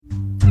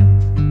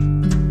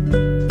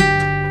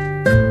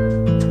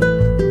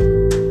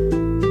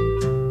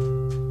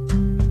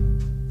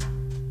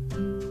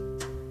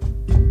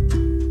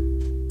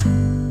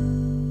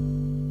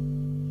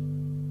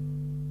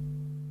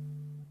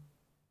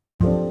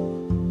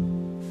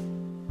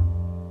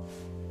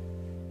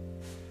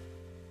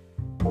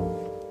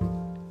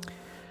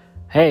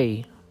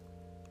Hey,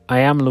 I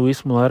am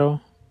Luis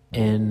Mileto,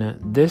 and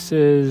this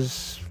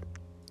is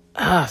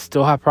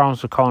still have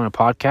problems with calling it a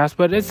podcast,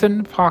 but it's a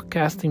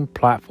podcasting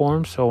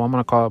platform, so I'm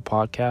gonna call it a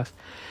podcast.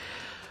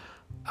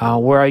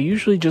 Where I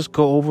usually just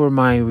go over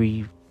my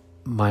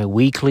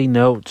weekly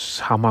notes,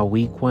 how my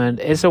week went.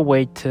 It's a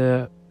way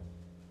to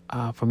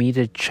for me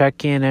to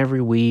check in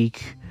every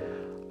week.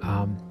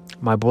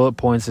 My bullet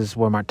points is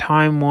where my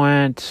time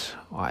went,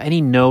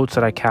 any notes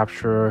that I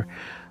capture.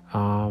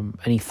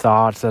 Any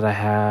thoughts that I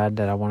had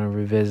that I want to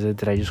revisit,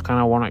 that I just kind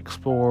of want to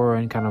explore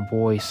and kind of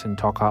voice and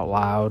talk out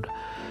loud.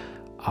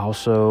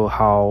 Also,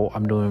 how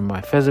I'm doing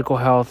my physical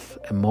health,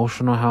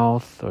 emotional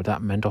health, or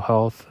that mental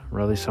health.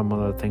 Really, some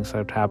of the things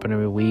that happen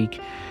every week.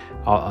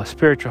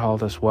 Spiritual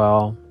health as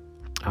well.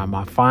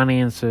 My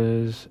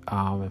finances,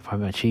 if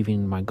I'm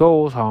achieving my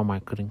goals, how am I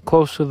getting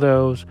close to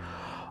those?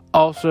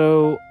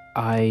 Also,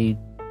 I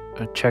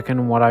check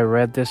in what I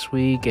read this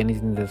week,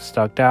 anything that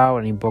stuck out,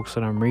 any books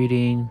that I'm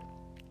reading.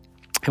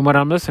 And what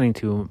I'm listening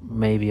to,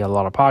 maybe a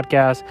lot of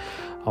podcasts,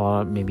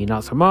 maybe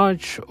not so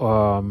much,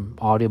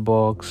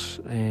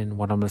 audiobooks, and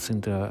what I'm listening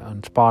to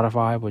on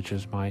Spotify, which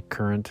is my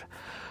current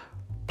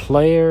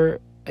player,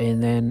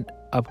 and then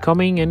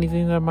upcoming,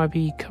 anything that might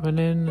be coming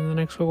in the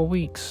next couple of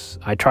weeks.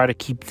 I try to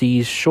keep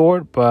these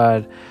short,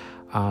 but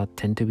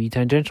tend to be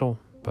tangential.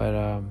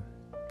 But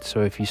so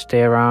if you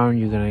stay around,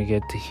 you're going to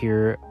get to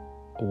hear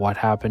what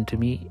happened to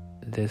me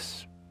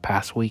this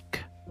past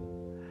week.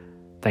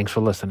 Thanks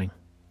for listening.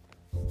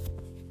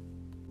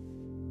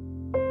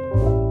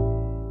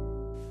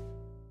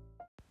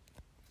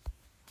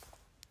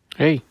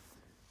 Hey,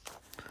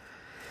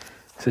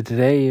 so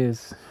today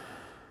is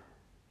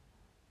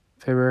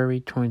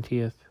February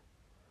 20th,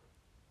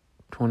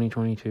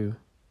 2022,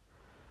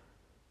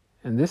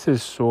 and this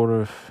is sort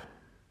of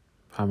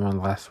how my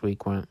last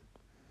week went.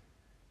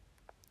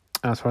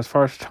 So as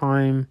far as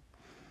time,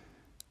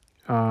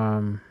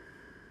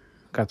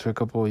 got to a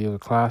couple of yoga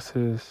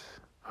classes.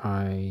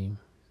 I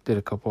did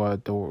a couple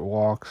outdoor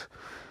walks.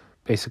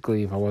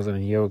 Basically, if I wasn't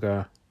in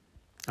yoga,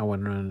 I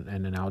went on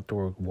an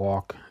outdoor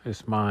walk.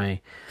 It's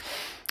my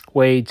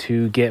way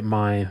to get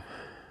my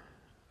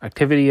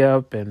activity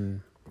up and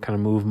kind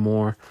of move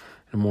more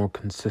in a more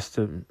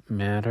consistent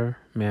manner.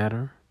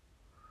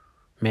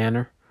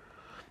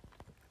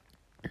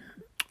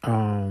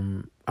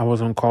 I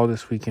was on call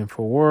this weekend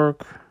for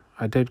work.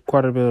 I did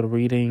quite a bit of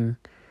reading.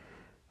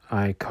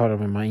 I caught up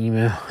in my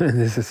email, and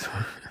this is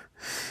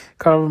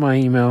caught up in my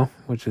email,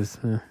 which is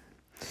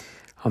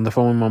on the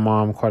phone with my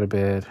mom quite a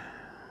bit,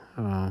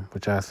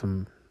 which I have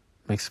some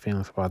mixed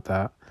feelings about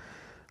that.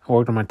 I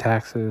worked on my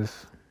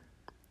taxes,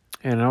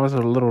 and I was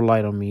a little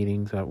light on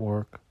meetings at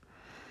work,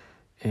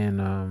 and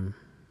a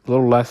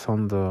little less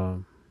on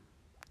the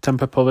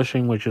template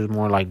publishing, which is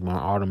more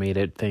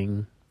automated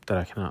thing that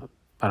I don't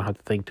have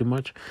to think too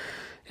much.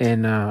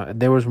 And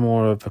there was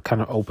more of a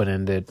kind of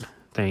open-ended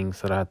things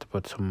that I had to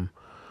put some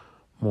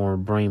more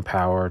brain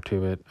power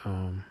to it,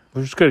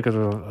 which is good because it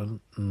was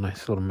a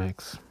nice little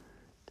mix.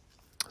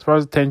 As far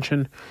as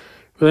attention,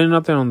 really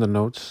nothing on the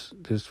notes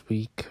this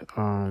week.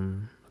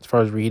 As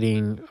far as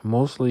reading,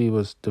 mostly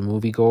was The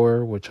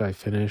Moviegoer, which I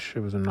finished.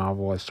 It was a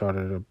novel I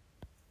started,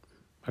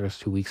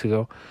 2 weeks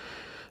ago.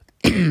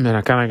 And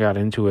I kind of got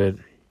into it.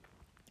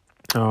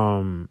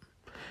 It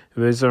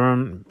was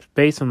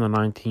based on the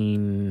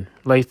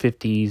late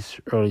 50s,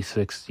 early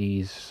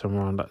 60s,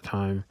 somewhere around that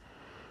time,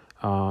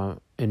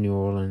 in New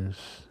Orleans.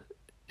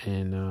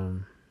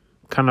 And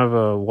kind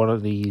of one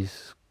of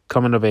these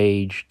coming of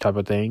age type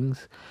of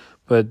things.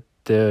 But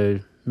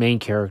the main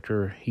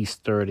character, he's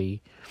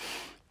 30.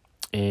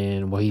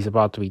 And he's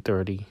about to be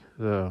 30.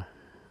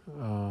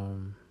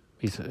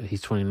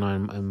 He's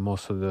 29 in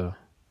most of the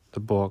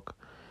book,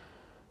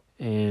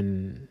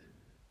 and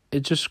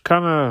it just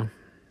kind of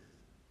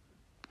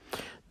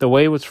the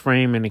way it was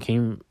framed, and it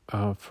came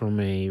from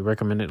a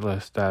recommended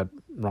list that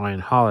Ryan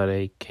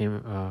Holiday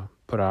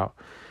put out,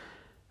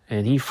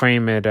 and he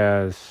framed it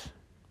as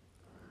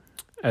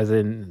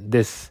in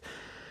this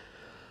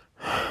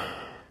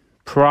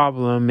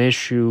problem,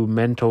 issue,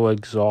 mental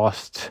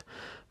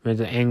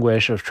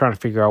anguish of trying to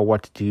figure out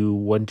what to do,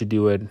 when to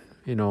do it.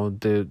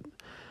 The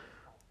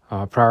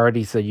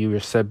priorities that you were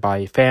set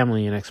by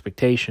family and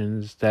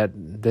expectations, that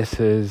this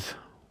is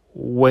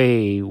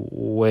way,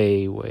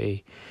 way,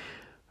 way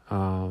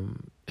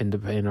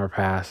in our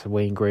past,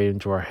 way ingrained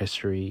into our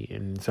history.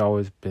 And it's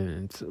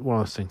one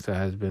of those things that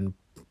has been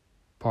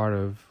part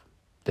of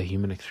the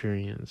human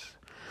experience.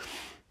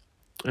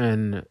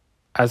 And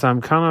as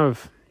I'm kind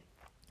of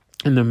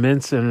in the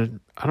midst, and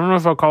I don't know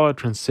if I'll call it a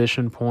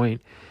transition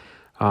point.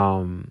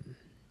 I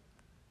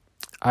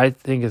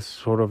think it's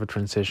sort of a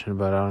transition,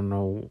 but I don't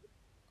know.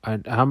 I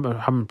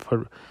haven't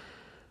put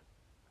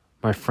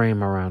my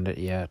frame around it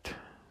yet.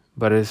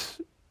 But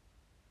it's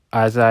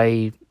as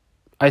I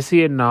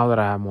see it now that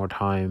I have more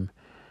time,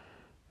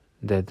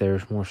 that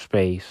there's more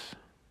space.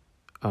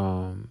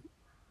 And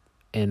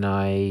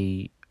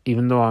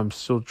even though I'm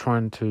still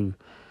trying to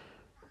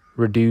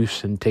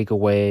reduce and take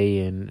away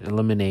and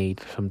eliminate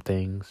some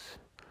things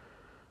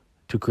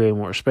to create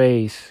more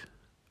space,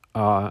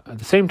 At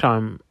the same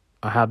time,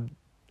 I had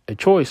a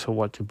choice of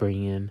what to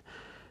bring in,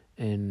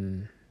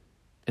 and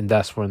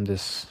that's when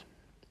this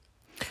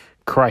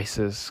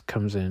crisis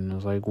comes in. I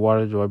was like,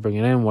 what do I bring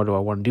it in? What do I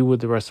want to do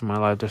with the rest of my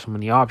life? There's so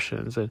many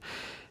options,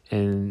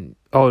 and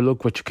oh,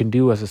 look what you can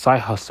do as a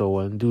side hustle,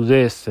 and do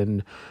this,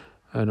 and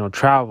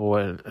travel,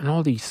 and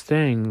all these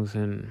things,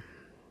 and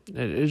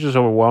it's just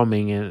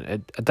overwhelming.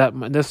 And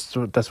that's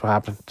what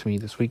happened to me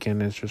this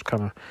weekend. It's just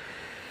kind of,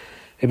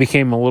 it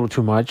became a little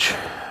too much,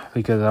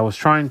 because I was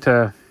trying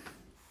to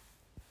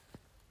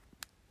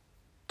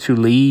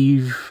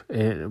leave.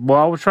 I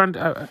was trying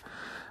to.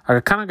 I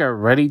kind of got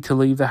ready to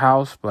leave the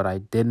house, but I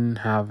didn't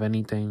have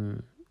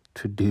anything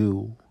to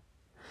do,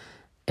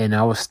 and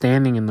I was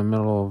standing in the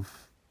middle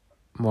of,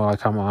 I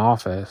call my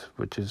office,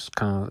 which is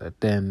kind of at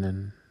the end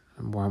and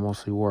where I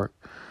mostly work.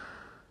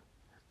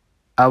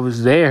 I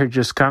was there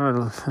just kind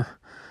of,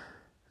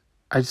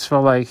 I just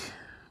felt like,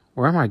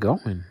 where am I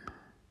going?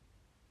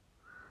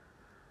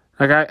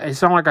 Like,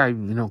 it's not like I,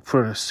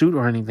 put on a suit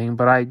or anything,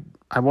 but I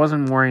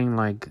wasn't wearing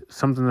like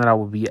something that I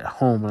would be at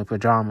home, like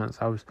pajamas.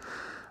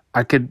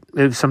 It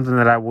was something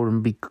that I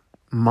wouldn't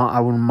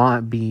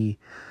mind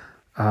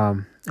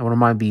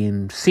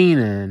being seen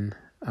in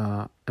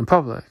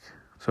public.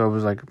 So it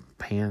was like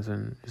pants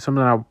and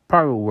something I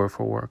probably would wear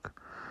for work.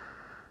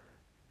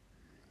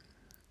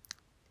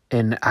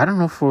 And I don't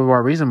know for what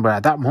reason, but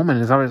at that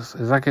moment, it's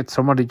like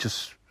somebody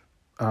just,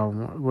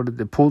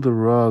 they pulled the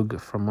rug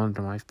from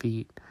under my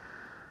feet.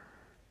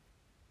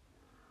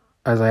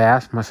 As I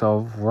asked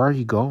myself, where are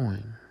you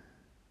going?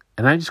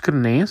 And I just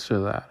couldn't answer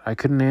that. I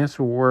couldn't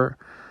answer where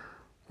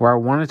I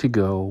wanted to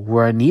go,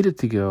 where I needed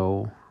to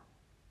go,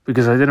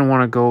 because I didn't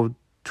want to go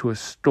to a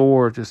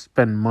store to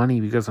spend money,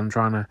 because I'm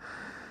trying to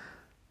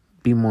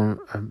be more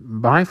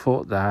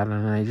mindful of that.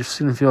 And I just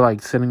didn't feel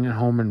like sitting at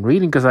home and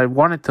reading, because I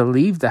wanted to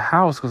leave the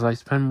house, because I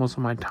spend most of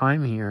my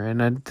time here.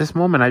 And at this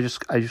moment, I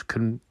just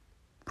couldn't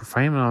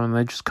refrain it, and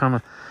I just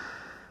it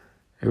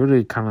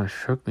really kind of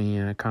shook me,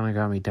 and it kind of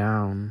got me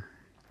down.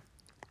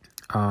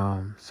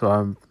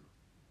 So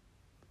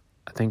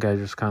I think I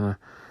just kind of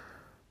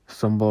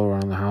stumbled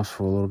around the house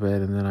for a little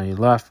bit, and then I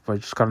left. But I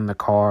just got in the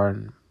car,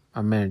 and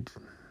I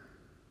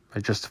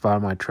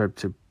justified my trip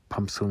to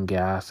pump some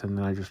gas, and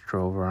then I just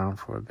drove around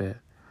for a bit.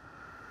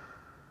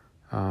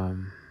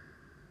 And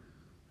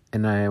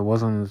I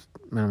wasn't,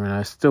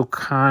 I still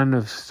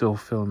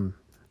feeling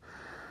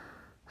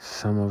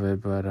some of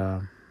it, but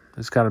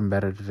it's gotten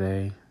better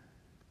today.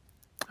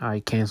 I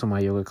canceled my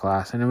yoga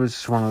class, and it was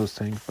just one of those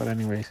things. But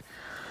anyways,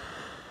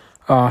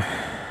 but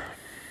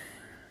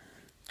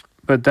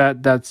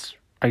that's,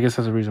 I guess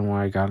that's the reason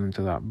why I got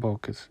into that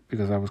book, is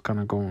because I was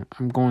I'm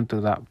going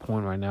through that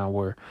point right now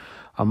where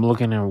I'm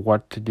looking at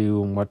what to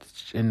do,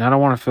 and I don't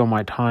want to fill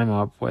my time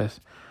up with,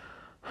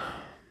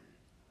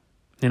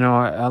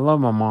 I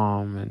love my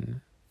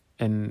mom,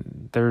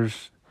 and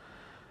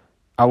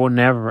I will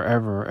never,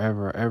 ever,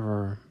 ever,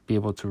 ever be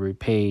able to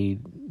repay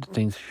the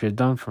things she had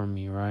done for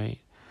me, right?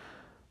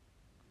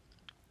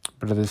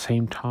 But at the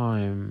same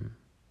time,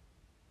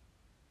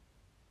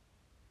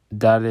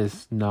 that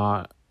is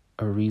not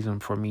a reason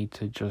for me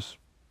to just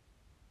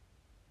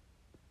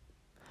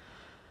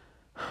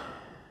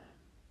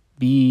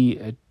be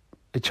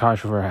a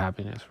charge for her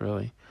happiness,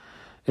 really.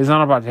 It's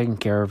not about taking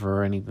care of her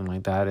or anything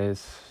like that.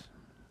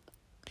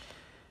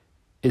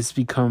 It's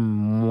become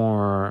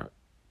more,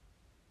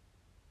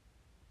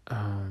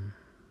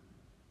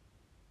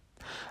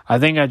 I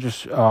think I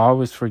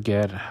always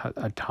forget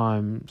at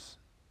times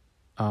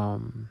how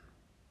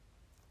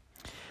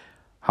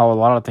a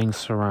lot of things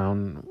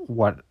surround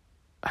what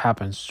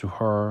happens to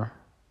her.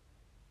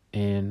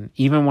 And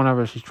even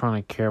whenever she's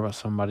trying to care about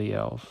somebody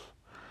else,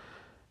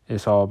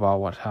 it's all about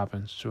what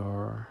happens to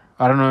her.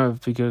 I don't know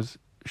if because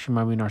she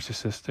might be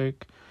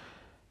narcissistic,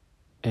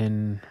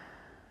 and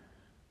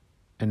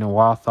a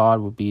wild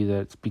thought would be that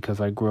it's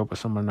because I grew up with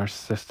someone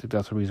narcissistic.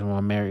 That's the reason why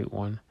I married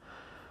one.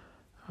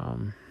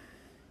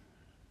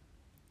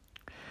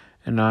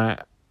 And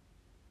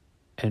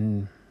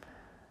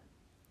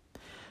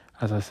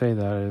as I say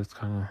that, it's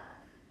kind of,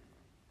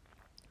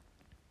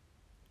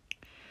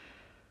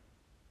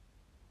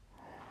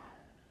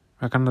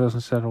 that kind of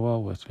doesn't settle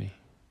well with me.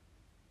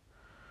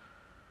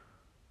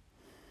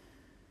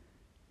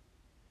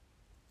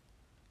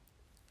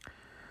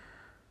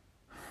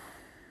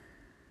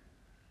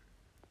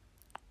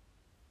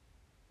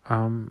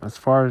 As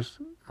far as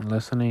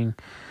listening,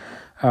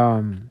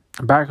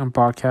 back on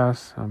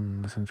podcasts,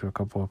 I'm listening to a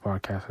couple of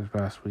podcasts this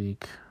past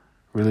week.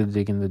 Really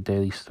digging The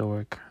Daily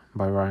Stoic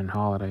by Ryan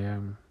Holiday.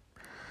 I'm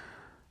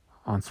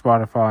on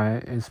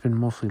Spotify. It's been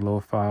mostly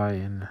lo-fi,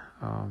 and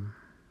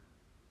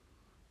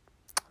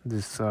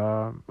this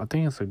I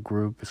think it's a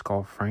group. It's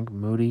called Frank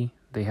Moody.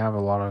 They have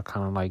a lot of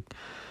kind of like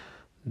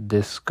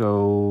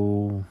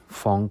disco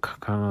funk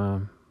kind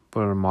of,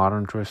 but a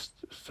modern twist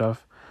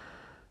stuff,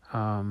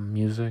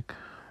 music.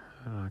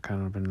 I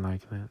kind of been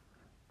liking it.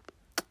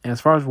 And as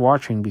far as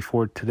watching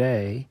before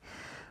today,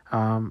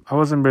 I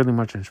wasn't really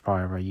much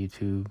inspired by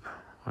YouTube.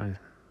 I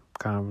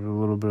kind of a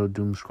little bit of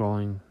doom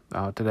scrolling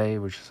today,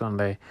 which is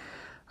Sunday.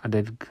 I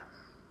did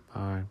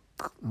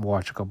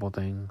watch a couple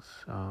things,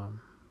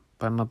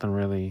 but nothing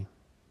really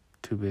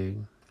too big.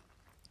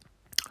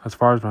 As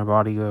far as my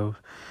body goes,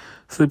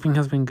 sleeping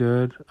has been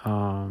good.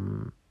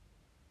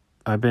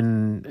 I've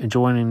been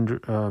enjoying.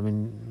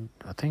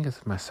 I think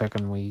it's my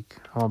second week.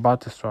 I'm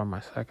about to start my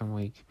second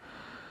week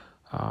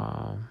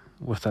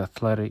with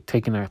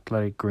taking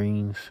athletic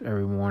greens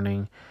every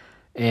morning,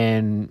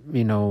 and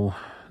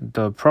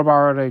the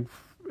probiotic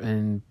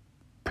and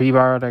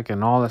prebiotic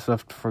and all that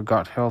stuff for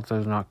gut health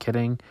is not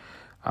kidding.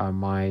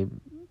 My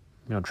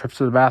trips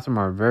to the bathroom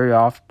are very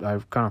often. I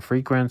kind of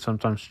frequent,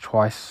 sometimes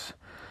twice.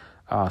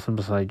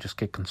 Sometimes I just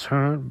get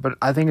concerned, but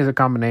I think it's a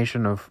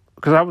combination of,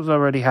 because I was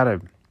already had a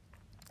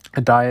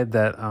diet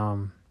that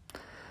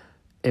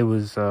it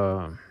was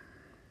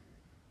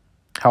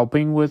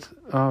helping with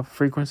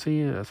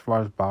frequency as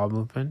far as bowel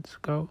movements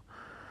go,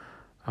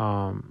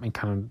 and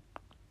kind of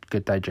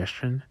good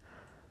digestion.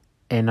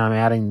 And I'm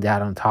adding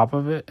that on top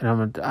of it, and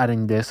I'm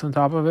adding this on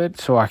top of it,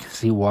 so I can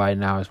see why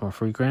now it's more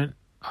frequent.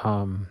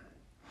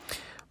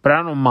 But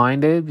I don't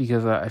mind it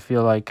because I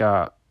feel like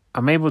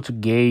I'm able to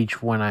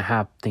gauge when I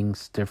have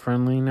things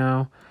differently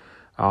now,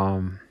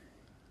 and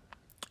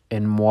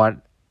what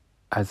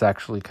has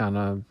actually kind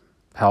of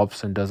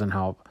helps and doesn't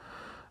help.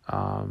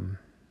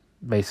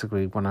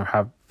 Basically, when I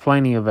have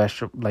plenty of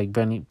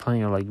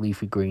plenty of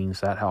leafy greens,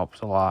 that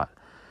helps a lot.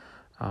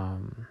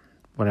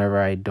 Whenever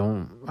I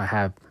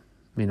have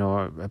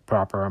a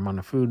proper amount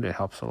of food, it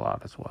helps a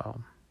lot as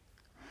well.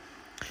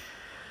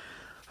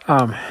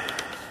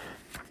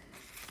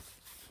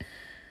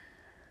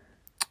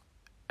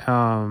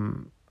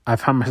 I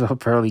found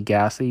myself fairly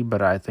gassy,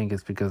 but I think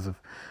it's because of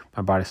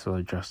my body still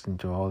adjusting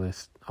to all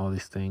these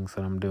things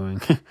that I'm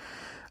doing.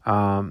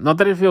 Not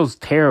that it feels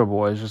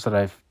terrible, it's just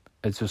that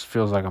it just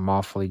feels like I'm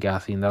awfully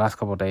gassy. In the last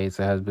couple of days,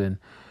 it has been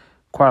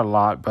quite a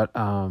lot, but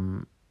I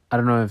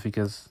don't know if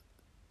because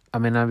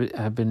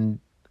I've been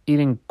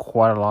eating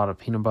quite a lot of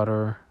peanut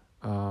butter,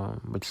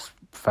 which is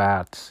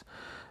fats.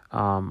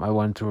 I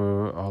went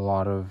through a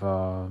lot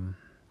of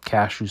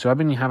cashew, so I've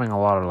been having a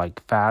lot of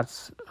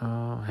fats,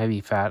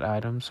 heavy fat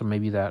items, so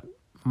maybe that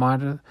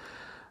might have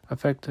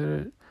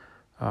affected it.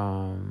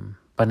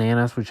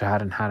 Bananas, which I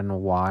hadn't had in a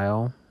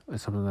while,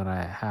 is something that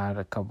I had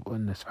a couple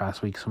in this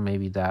past week, so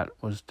maybe that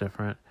was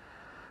different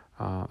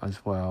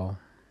as well.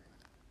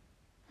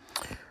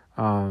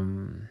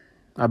 I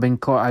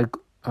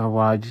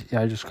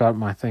just got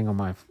my thing on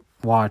my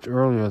watch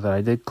earlier that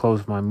I did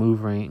close my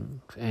move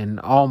rings and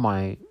all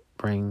my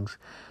rings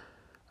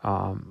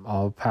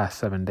all past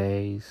 7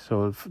 days.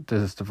 So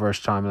this is the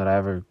first time that I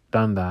ever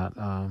done that,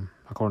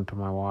 according to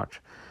my watch.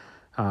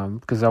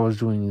 Because I was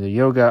doing either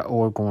yoga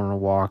or going on a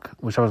walk,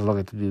 which I was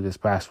looking to do this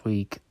past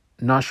week.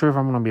 Not sure if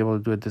I'm going to be able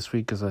to do it this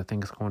week because I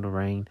think it's going to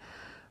rain.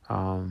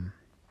 Or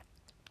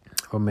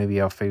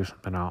maybe I'll figure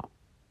something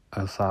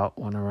else out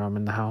whenever I'm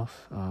in the house,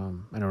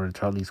 in order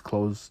to at least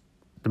close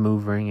the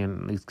move ring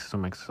and at least get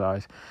some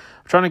exercise.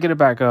 I'm trying to get it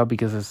back up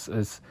because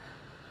that's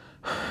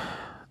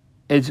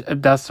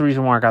the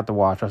reason why I got the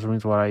watch. That's the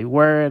reason why I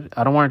wear it.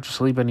 I don't want it to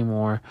sleep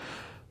anymore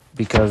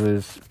because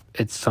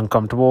it's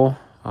uncomfortable.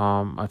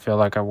 I feel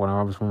like when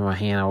I was moving my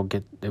hand, I would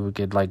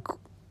get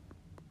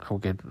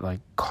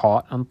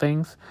caught on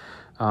things.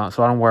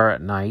 So I don't wear it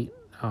at night.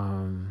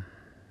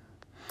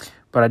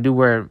 But I do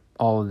wear it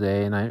all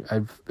day, and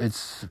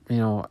it's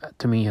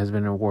to me has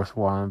been a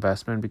worthwhile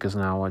investment because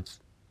now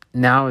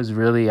is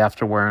really,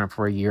 after wearing it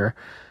for a year,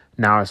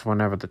 now is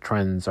whenever the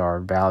trends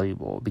are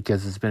valuable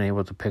because it's been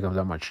able to pick up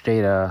that much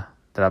data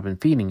that I've been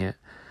feeding it.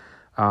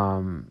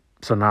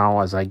 So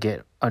now as I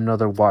get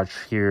another watch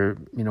here,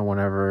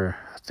 whenever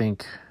I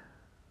think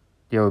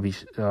it'll be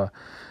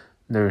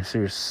they're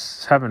Series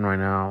 7 right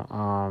now,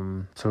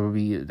 so it'll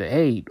be the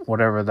 8,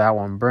 whatever that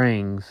one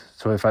brings.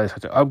 So if I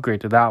decide to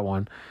upgrade to that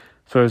one,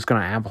 so it's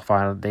going to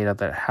amplify the data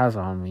that it has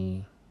on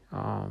me,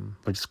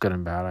 which is good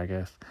and bad, I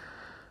guess.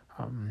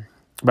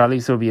 But at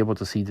least it'll be able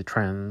to see the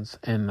trends.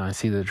 And I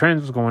see the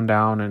trends was going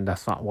down, and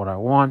that's not what I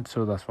want.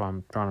 So that's why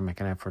I'm trying to make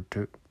an effort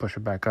to push it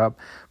back up.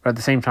 But at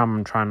the same time,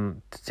 I'm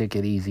trying to take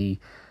it easy.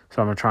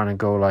 So I'm trying to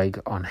go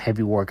on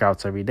heavy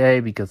workouts every day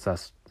because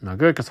that's not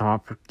good because I'm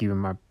not giving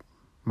my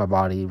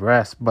body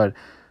rest. But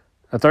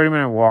a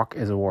 30-minute walk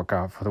is a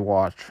workout for the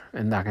watch,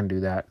 and I can do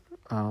that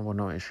with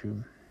no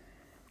issue.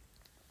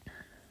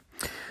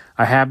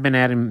 I have been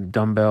adding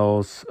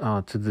dumbbells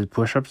to the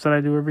push-ups that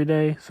I do every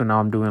day. So now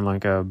I'm doing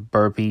a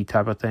burpee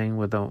type of thing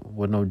with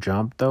no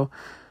jump though.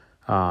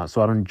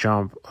 So I don't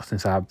jump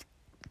since I have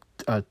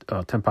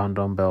 10-pound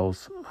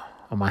dumbbells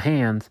on my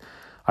hands.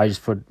 I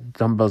just put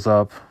dumbbells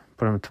up,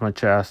 put them to my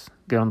chest,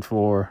 get on the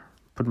floor,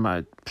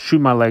 shoot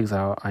my legs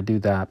out. I do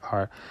that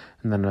part,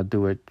 and then I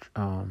do it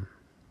kind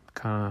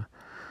of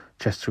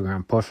chest to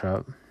ground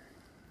push-up,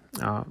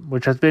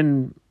 which has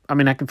been. I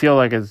can feel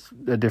like it's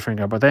a different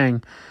type of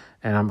thing.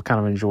 And I'm kind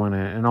of enjoying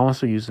it. And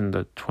also using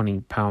the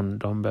 20-pound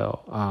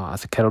dumbbell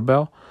as a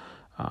kettlebell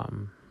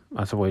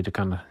as a way to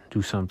kind of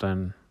do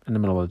something in the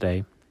middle of the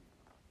day.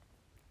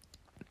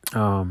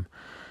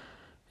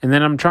 And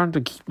then I'm trying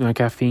to keep my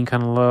caffeine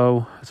kind of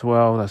low as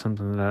well. That's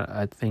something that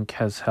I think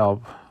has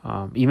helped.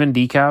 Even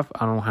decaf,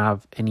 I don't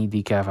have any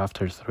decaf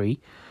after 3.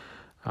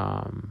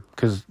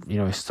 Because,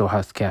 it still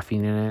has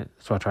caffeine in it.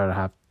 So I try to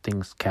have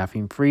things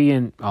caffeine free.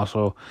 And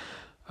also,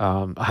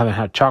 I haven't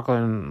had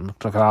chocolate in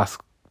like the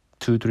last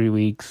 2-3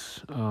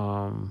 weeks.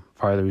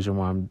 Probably the reason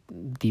why I'm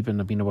deep in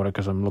the peanut butter,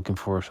 because I'm looking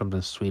for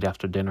something sweet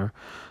after dinner,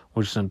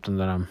 which is something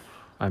that I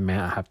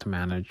have to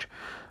manage.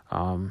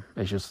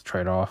 It's just a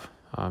trade-off.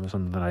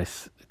 Something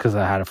that because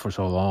I had it for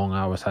so long,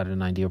 I always had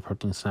an ideal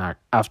protein snack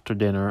after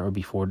dinner or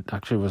before.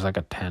 Actually, it was like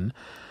at 10.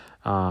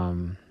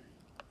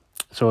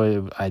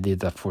 So I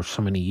did that for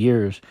so many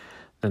years.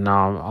 Then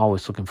now I'm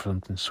always looking for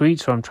something sweet.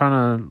 So I'm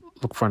trying to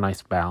look for a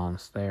nice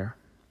balance there.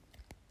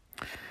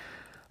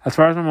 As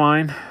far as my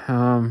mind,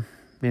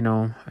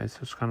 it's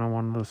just kind of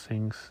one of those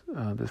things.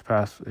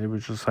 It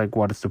was just like,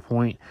 what is the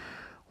point?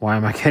 Why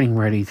am I getting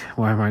ready?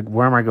 Where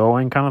am I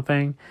going? Kind of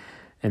thing.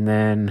 And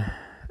then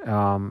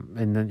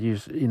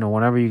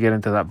whenever you get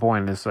into that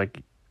point, it's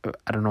like,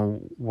 I don't know,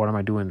 what am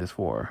I doing this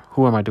for?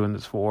 Who am I doing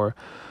this for?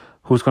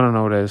 Who's going to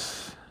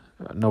notice?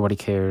 Nobody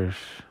cares.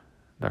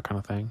 That kind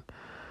of thing.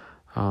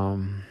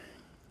 And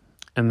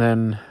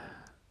then,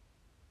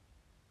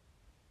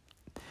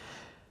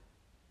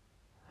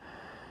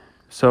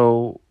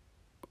 so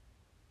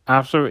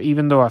after,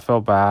 even though I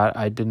felt bad,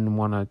 I didn't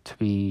want it to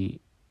be,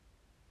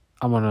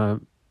 I'm going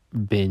to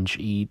binge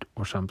eat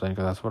or something,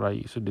 because that's what I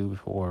used to do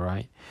before,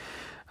 right?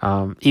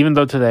 Even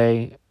though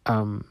today,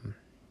 I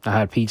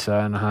had pizza,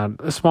 and I had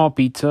a small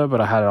pizza,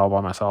 but I had it all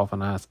by myself,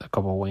 and I had a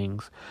couple of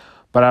wings.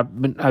 But I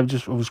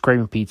was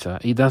craving pizza.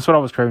 That's what I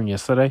was craving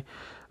yesterday.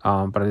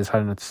 But I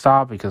decided not to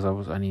stop because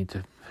I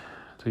needed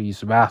to use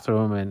the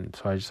bathroom, and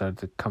so I decided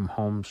to come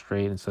home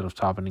straight instead of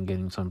stopping and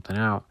getting something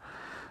out.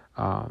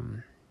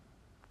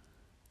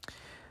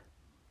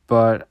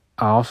 But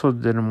I also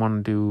didn't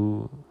want to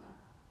do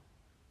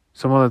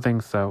some other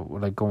things that were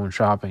like going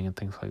shopping and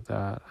things like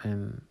that,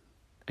 and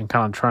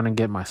kind of trying to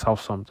get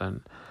myself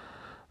something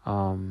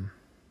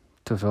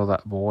to fill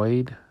that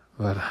void.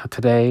 But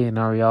today, in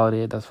our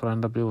reality, that's what I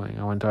ended up doing.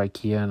 I went to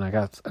IKEA and I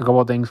got a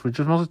couple of things, which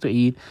was mostly to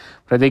eat.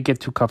 But I did get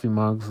 2 coffee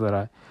mugs that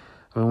I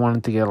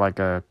wanted to get like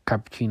a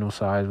cappuccino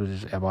size, which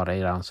is about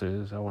 8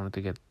 ounces. I wanted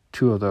to get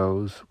 2 of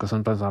those because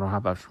sometimes I don't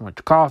have that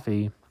much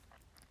coffee.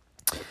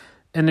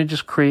 And it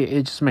just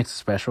makes it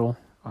special.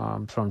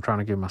 So I'm trying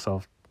to give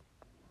myself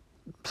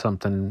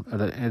something,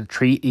 a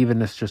treat,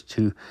 even if it's just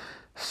to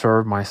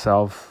serve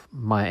myself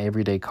my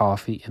everyday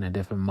coffee in a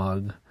different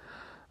mug.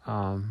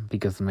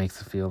 Because it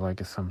makes it feel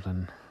like it's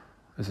a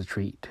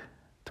treat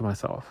to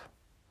myself.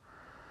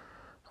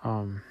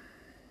 And,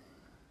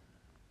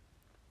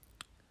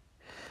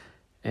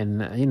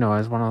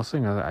 it's one of those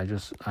things,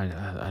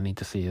 I need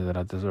to see that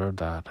I deserve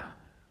that,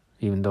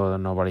 even though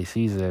nobody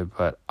sees it,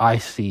 but I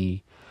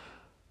see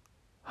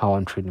how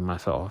I'm treating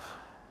myself.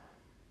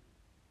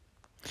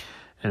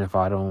 And if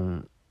I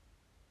don't,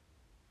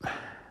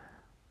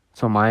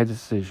 so my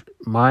decision,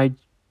 my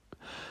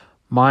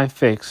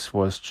fix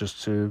was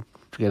just to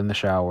get in the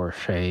shower,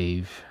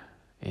 shave,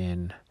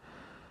 and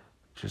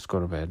just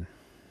go to bed.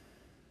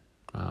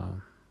 I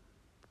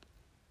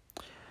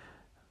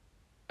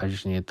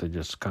just needed to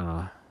just kind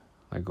of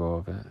let go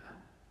of it.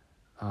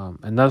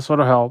 And that sort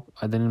of helped.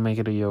 I didn't make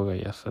it to yoga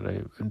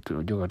yesterday,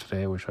 yoga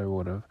today, which I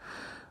would have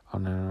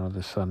on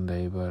another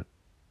Sunday, but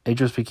it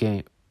just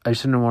became, I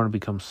just didn't want to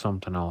become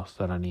something else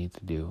that I need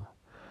to do.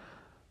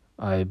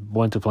 I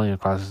went to plenty of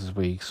classes this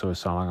week, so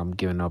it's not like I'm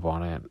giving up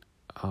on it.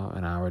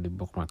 And I already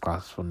booked my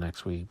classes for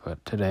next week.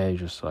 But today,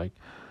 just like,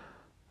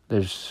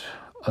 there's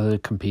other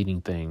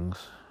competing things.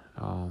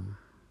 And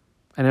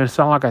it's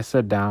not like I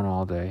sat down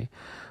all day.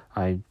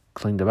 I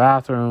cleaned the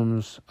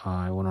bathrooms.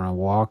 I went on a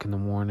walk in the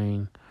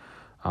morning.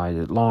 I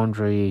did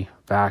laundry,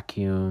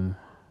 vacuum.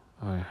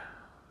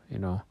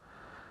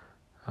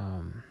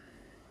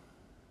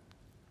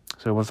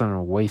 So it wasn't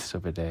a waste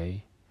of a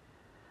day.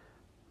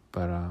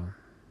 But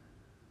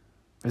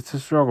it's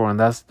a struggle, and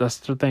that's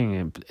the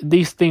thing.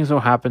 These things will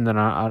happen, then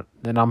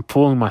I'm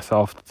fooling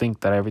myself to think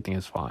that everything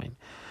is fine,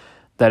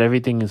 that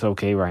everything is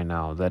okay right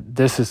now, that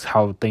this is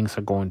how things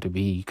are going to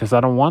be, because I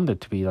don't want it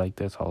to be like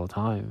this all the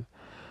time.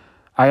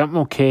 I am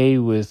okay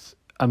with,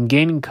 I'm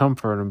gaining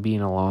comfort in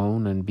being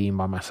alone and being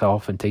by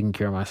myself and taking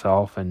care of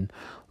myself and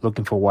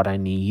looking for what I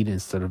need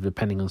instead of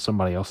depending on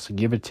somebody else to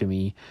give it to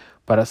me.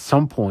 But at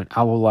some point,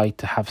 I would like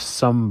to have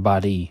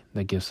somebody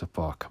that gives a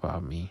fuck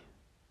about me.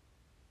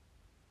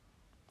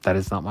 That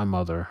is not my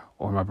mother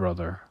or my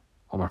brother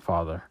or my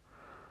father.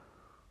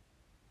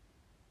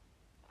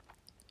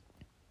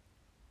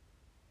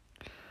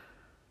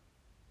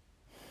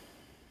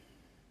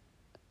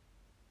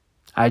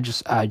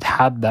 I'd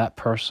had that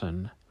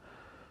person.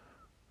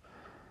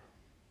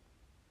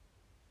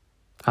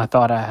 I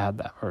thought I had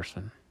that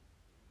person.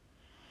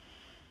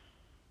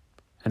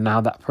 And now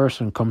that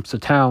person comes to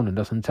town and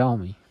doesn't tell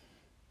me.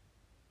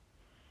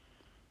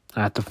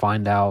 I have to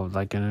find out,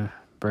 like, in a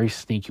very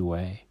sneaky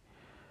way.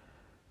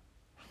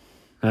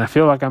 And I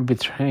feel like I'm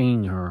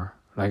betraying her,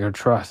 like her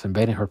trust,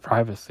 invading her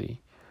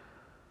privacy.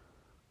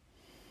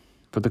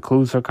 But the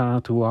clues are kind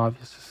of too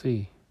obvious to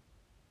see.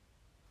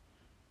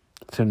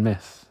 It's and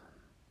miss.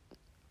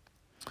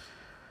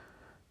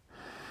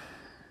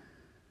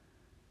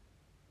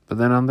 But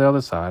then on the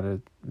other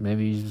side,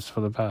 maybe it's just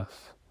for the best.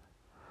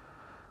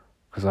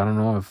 Because I don't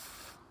know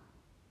if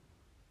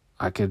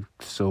I could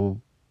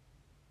still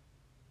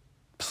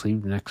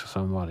sleep next to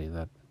somebody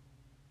that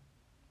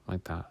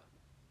like that.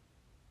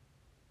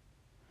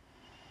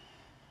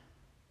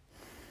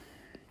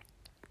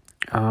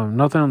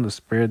 Nothing on the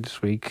spirit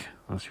this week,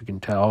 as you can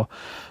tell.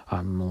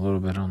 I'm a little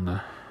bit on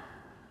the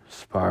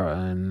spiral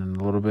and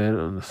a little bit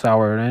on the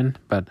sour end,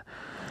 but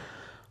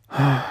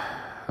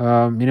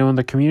on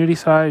the community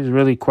side, is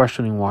really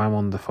questioning why I'm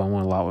on the phone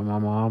a lot with my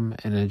mom,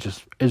 and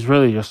it's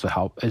really just to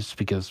help. It's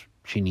because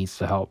she needs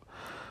the help.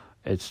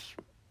 It's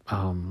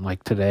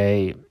like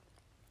today,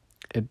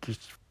 it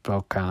just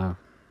felt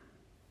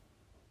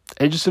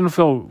it just didn't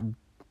feel.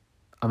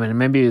 I mean,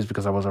 maybe it's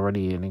because I was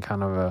already in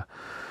kind of a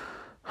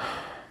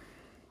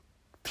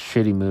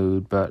shitty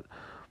mood, but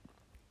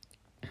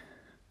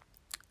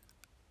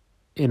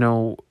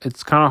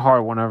it's kind of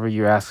hard whenever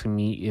you're asking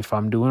me if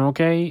I'm doing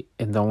okay,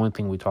 and the only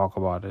thing we talk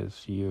about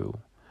is you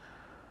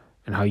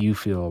and how you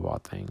feel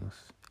about things,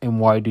 and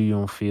why do you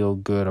don't feel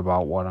good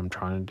about what I'm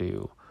trying to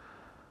do.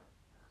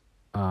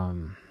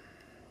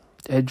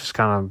 It just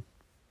kind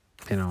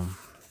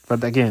of,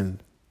 but again,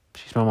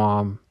 she's my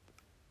mom.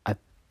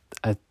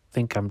 I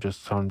think I'm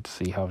just trying to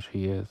see how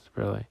she is,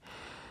 really.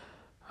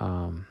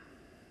 And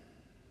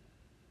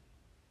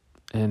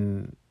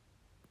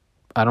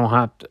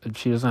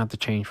she doesn't have to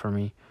change for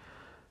me.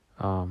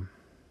 And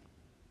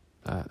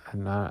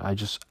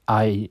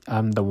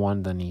I'm the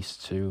one that needs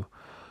to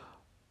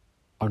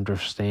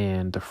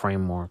understand the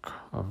framework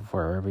of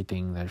where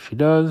everything that she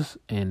does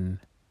and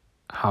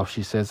how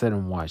she says it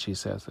and why she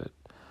says it.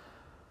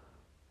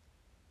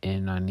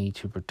 And I need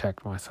to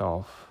protect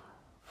myself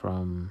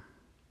from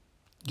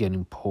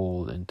getting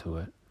pulled into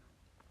it.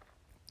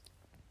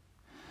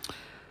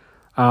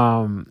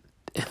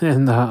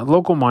 And the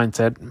local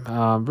mindset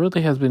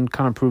really has been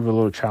kind of proved a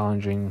little more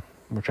challenging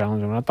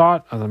than I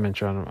thought. As I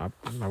mentioned, I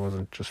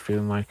wasn't just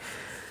feeling like,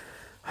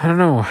 I don't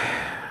know,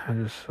 I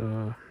just,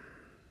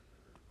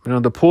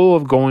 the pull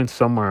of going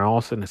somewhere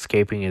else and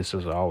escaping is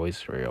just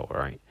always real,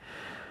 right?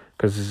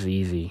 Because it's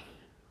easy.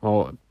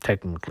 Well,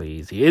 technically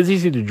easy. It's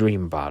easy to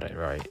dream about it,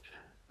 right?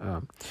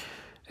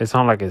 It's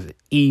not like it's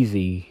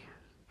easy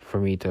for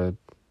me to,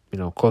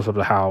 close up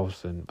the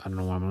house, and I don't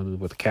know what I'm going to do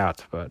with the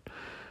cats, but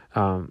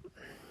close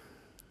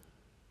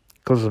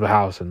up the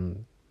house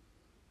and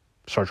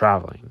start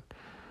traveling.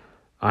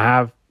 I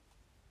have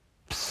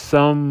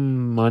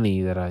some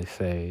money that I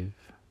save,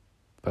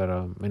 but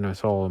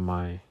it's all in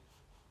my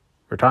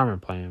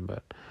retirement plan.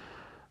 But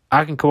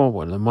I can come up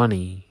with the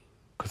money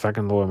because I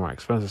can lower my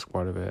expenses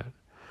quite a bit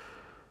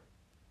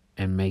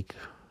and make,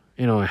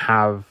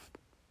 have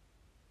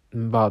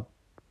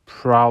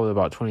probably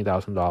about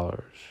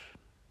 $20,000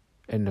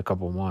 in a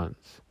couple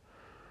months.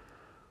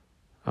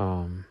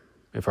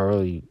 If I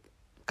really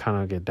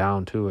kind of get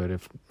down to it,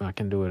 if I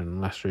can do it in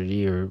less than a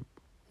year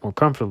more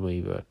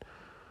comfortably,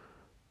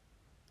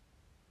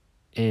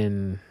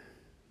 and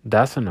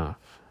that's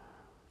enough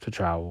to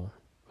travel.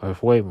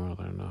 It's way more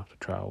than enough to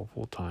travel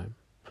full time.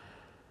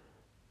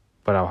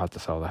 But I'll have to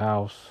sell the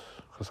house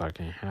because I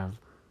can't have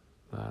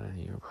that in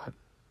here.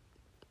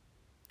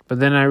 But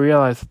then I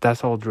realized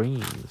that's all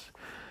dreams.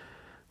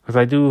 Because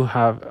I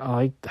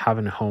like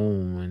having a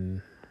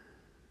home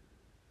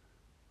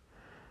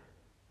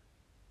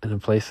and a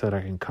place that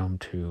I can come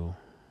to.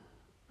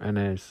 And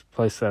it's a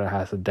place that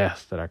has a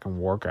desk that I can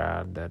work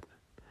at that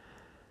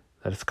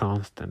is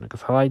constant.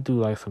 Because I do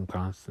like some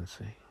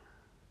constancy.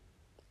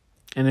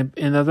 And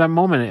at that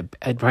moment,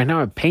 right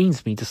now, it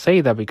pains me to say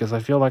that because I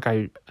feel like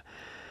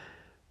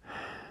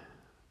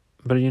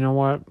But you know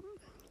what?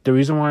 The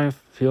reason why I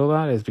feel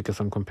that is because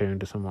I'm comparing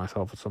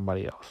myself with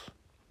somebody else.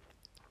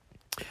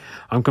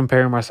 I'm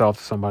comparing myself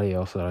to somebody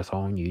else that I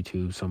saw on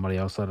YouTube, somebody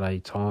else that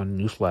I saw on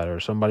newsletter,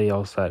 somebody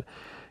else that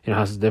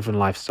has a different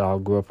lifestyle,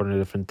 grew up on a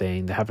different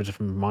thing, they have a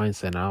different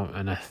mindset now,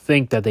 and I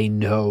think that they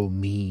know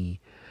me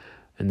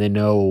and they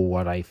know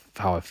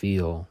how I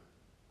feel.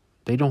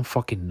 They don't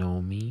fucking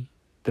know me.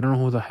 They don't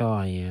know who the hell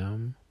I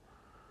am.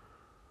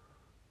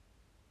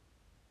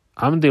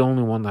 I'm the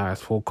only one that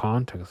has full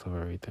context of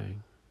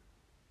everything.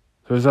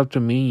 So it's up to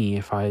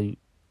me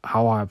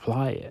how I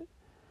apply it.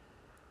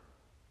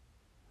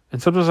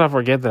 And sometimes I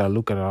forget that I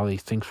look at all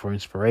these things for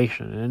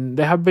inspiration. And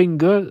they have been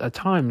good at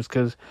times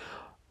because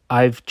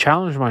I've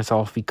challenged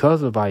myself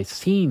because I've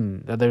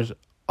seen that there's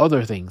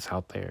other things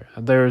out there.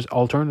 There's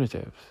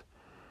alternatives.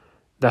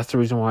 That's the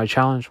reason why I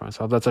challenged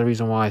myself. That's the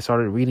reason why I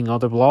started reading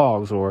other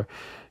blogs, or,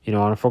 I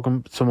don't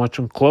focus so much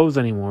on clothes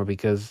anymore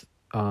because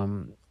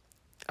I'm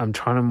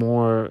turning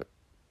more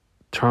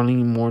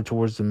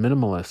towards the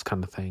minimalist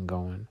kind of thing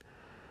going.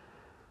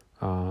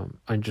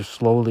 I'm just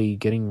slowly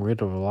getting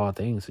rid of a lot of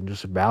things and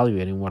just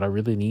evaluating what I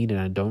really need and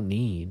I don't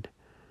need.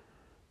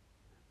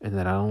 And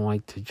that I don't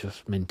like to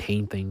just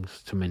maintain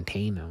things to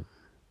maintain them.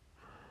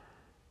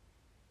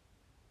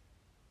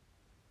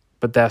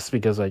 But that's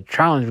because I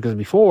challenged, because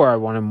before I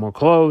wanted more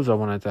clothes, I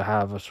wanted to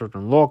have a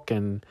certain look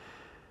and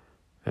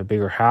a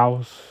bigger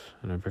house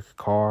and a bigger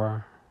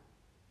car.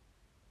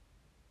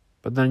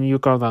 But then you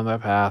go down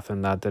that path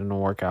and that didn't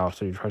work out,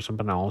 so you try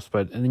something else.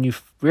 And then you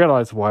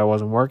realize why it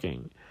wasn't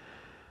working.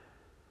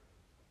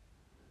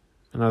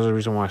 And that's the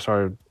reason why I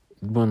started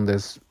doing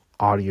this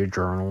audio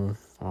journal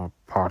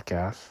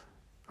podcast.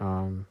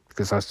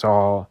 Because I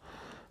saw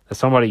that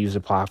somebody used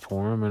a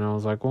platform, and I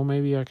was like, well,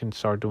 maybe I can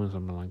start doing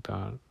something like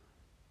that.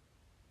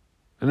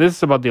 And this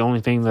is about the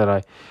only thing that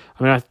I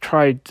would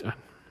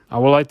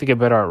like to get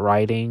better at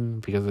writing,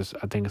 because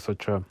I think it's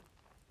such a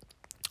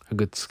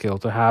good skill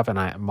to have, and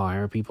I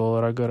admire people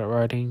that are good at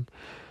writing.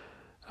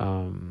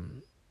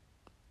 But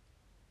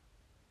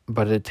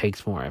it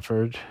takes more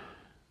effort.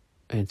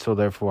 And so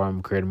therefore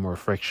I'm creating more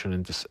friction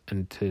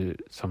into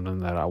something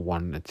that I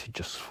wanted to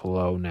just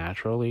flow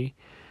naturally.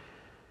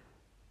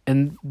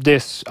 And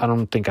this, I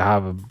don't think I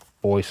have a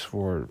voice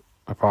for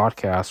a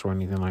podcast or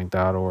anything like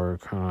that, or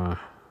kind of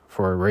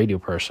for a radio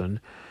person.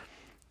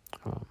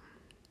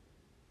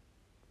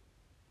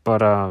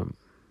 But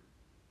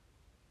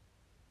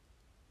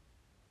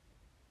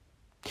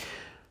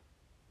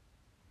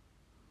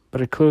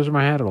it clears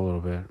my head a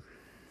little bit.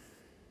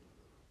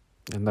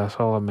 And that's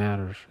all that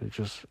matters.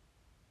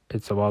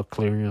 It's about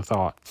clearing your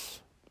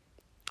thoughts.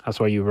 That's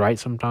why you write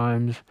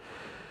sometimes.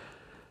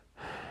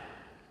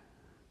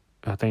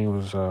 I think it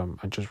was I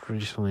just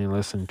recently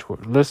listened to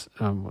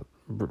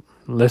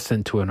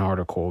an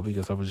article,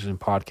 because I was using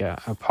Pocket,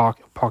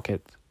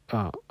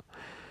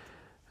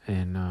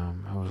 and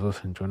I was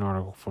listening to an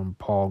article from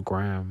Paul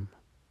Graham,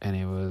 and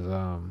it was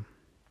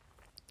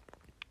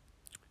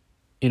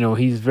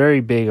he's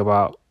very big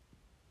about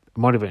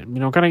motivating,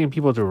 kind of getting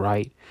people to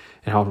write,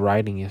 and how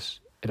writing it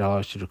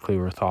allows you to clear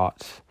your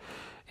thoughts.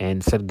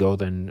 And Seth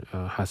Godin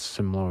has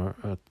similar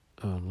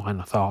line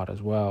of thought as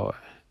well,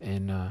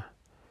 and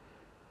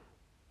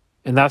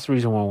that's the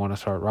reason why I want to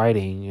start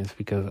writing, is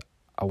because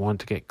I want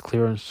to get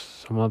clear on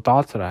some of the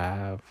thoughts that I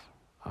have.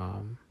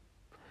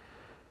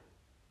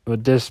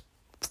 But this,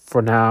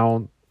 for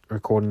now,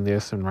 recording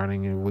this and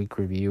writing a week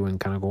review and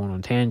kind of going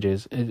on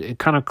tangents, it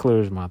kind of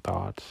clears my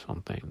thoughts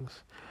on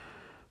things.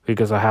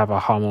 Because I have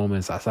aha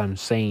moments as I'm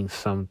saying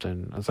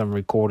something, as I'm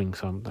recording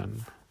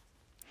something.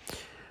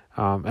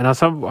 And at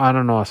some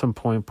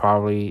point,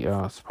 probably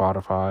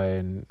Spotify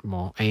and,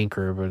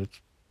 Anchor, but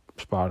it's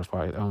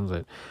Spotify owns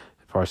it.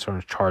 It probably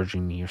started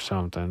charging me or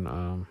something,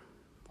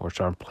 or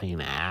started playing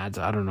ads.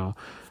 I don't know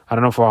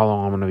for how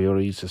long I'm going to be able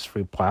to use this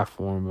free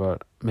platform,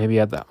 but maybe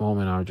at that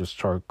moment I'll just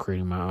start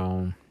creating my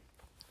own,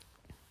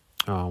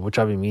 which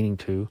I've been meaning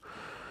to,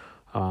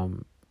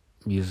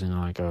 using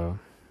like a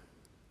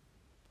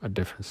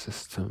different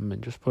system,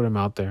 and just put them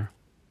out there.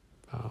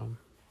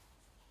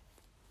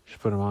 Just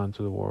put them out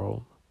into the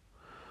world.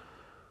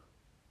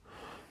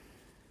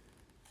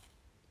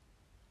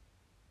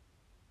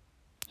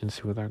 And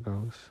see where that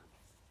goes.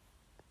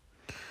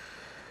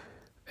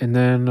 And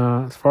then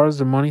as far as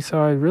the money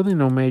side, really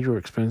no major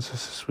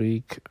expenses this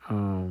week.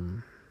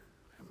 And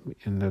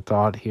the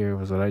thought here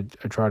was that I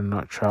try to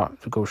not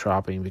to go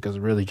shopping, because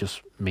it really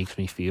just makes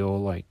me feel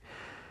like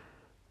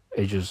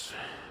it's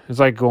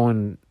like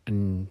going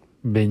and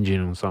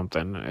binging on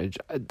something.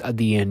 At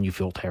the end, you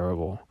feel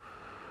terrible.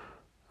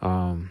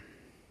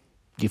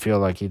 You feel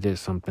like you did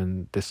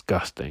something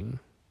disgusting.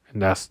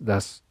 And that's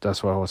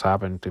what was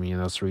happening to me,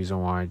 and that's the reason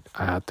why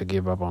I had to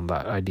give up on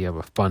that idea of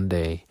a fun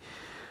day,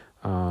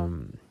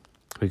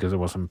 because it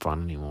wasn't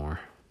fun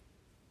anymore.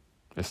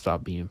 It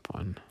stopped being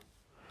fun.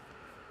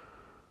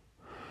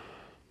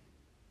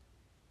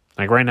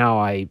 Like right now,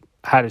 I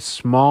had a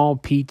small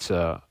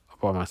pizza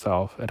by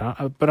myself,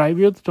 but I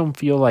really don't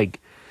feel like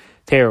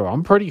terrible.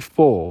 I'm pretty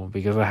full,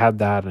 because I had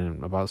that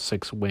and about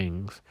 6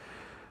 wings,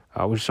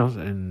 which is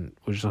something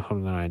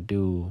that I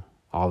do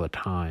all the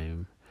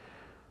time.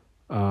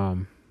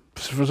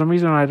 For some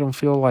reason, I don't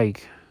feel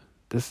like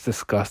this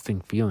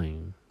disgusting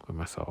feeling with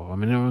myself. I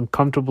mean, I'm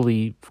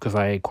uncomfortably, because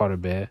I ate quite a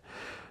bit.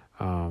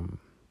 So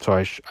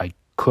I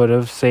could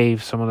have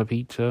saved some of the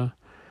pizza.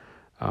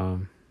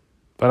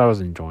 But I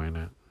was enjoying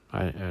it.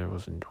 I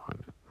was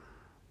enjoying it.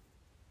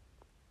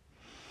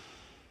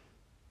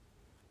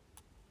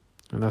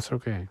 And that's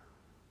okay.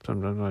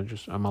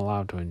 Sometimes I'm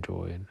allowed to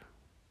enjoy it.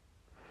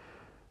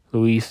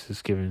 Luis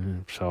is giving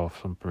himself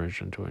some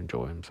permission to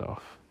enjoy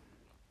himself.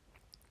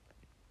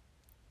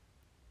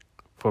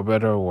 For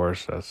better or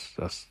worse, that's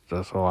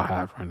all I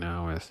have right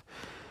now. Is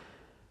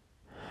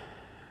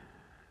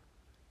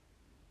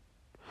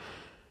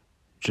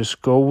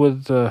just go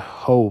with the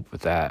hope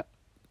that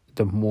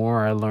the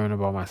more I learn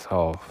about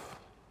myself,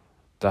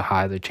 the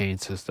higher the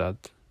chances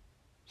that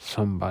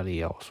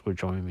somebody else will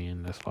join me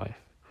in this life.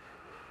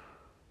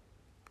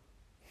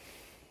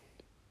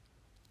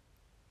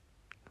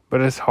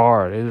 But it's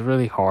hard. It's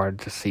really hard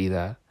to see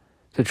that,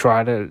 to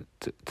try to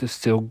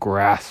still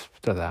grasp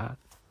to that.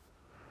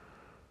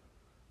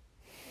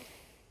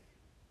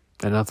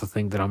 And not to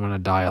think that I'm going to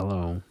die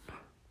alone.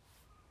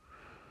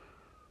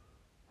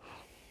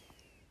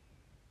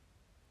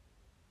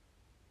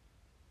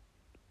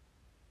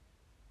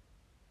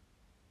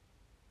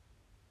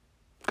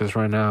 Because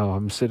right now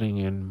I'm sitting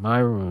in my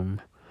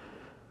room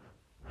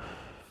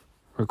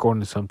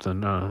recording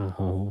something I don't know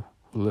who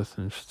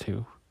listens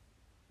to.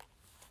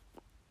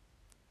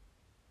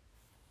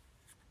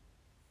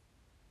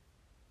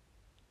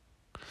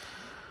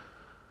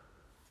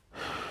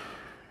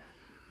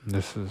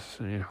 This is,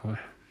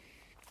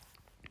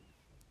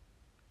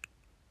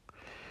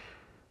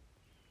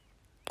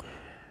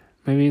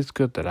 maybe it's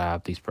good that I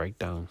have these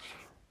breakdowns.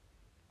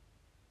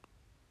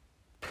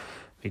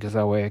 Because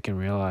that way I can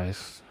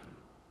realize,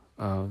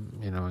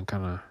 and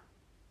kind of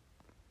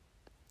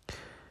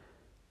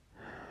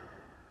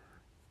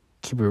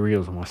keep it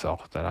real to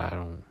myself that I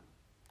don't,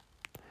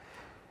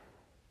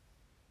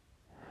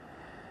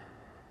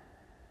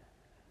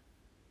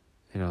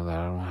 that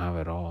I don't have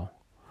it all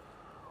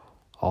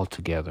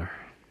together.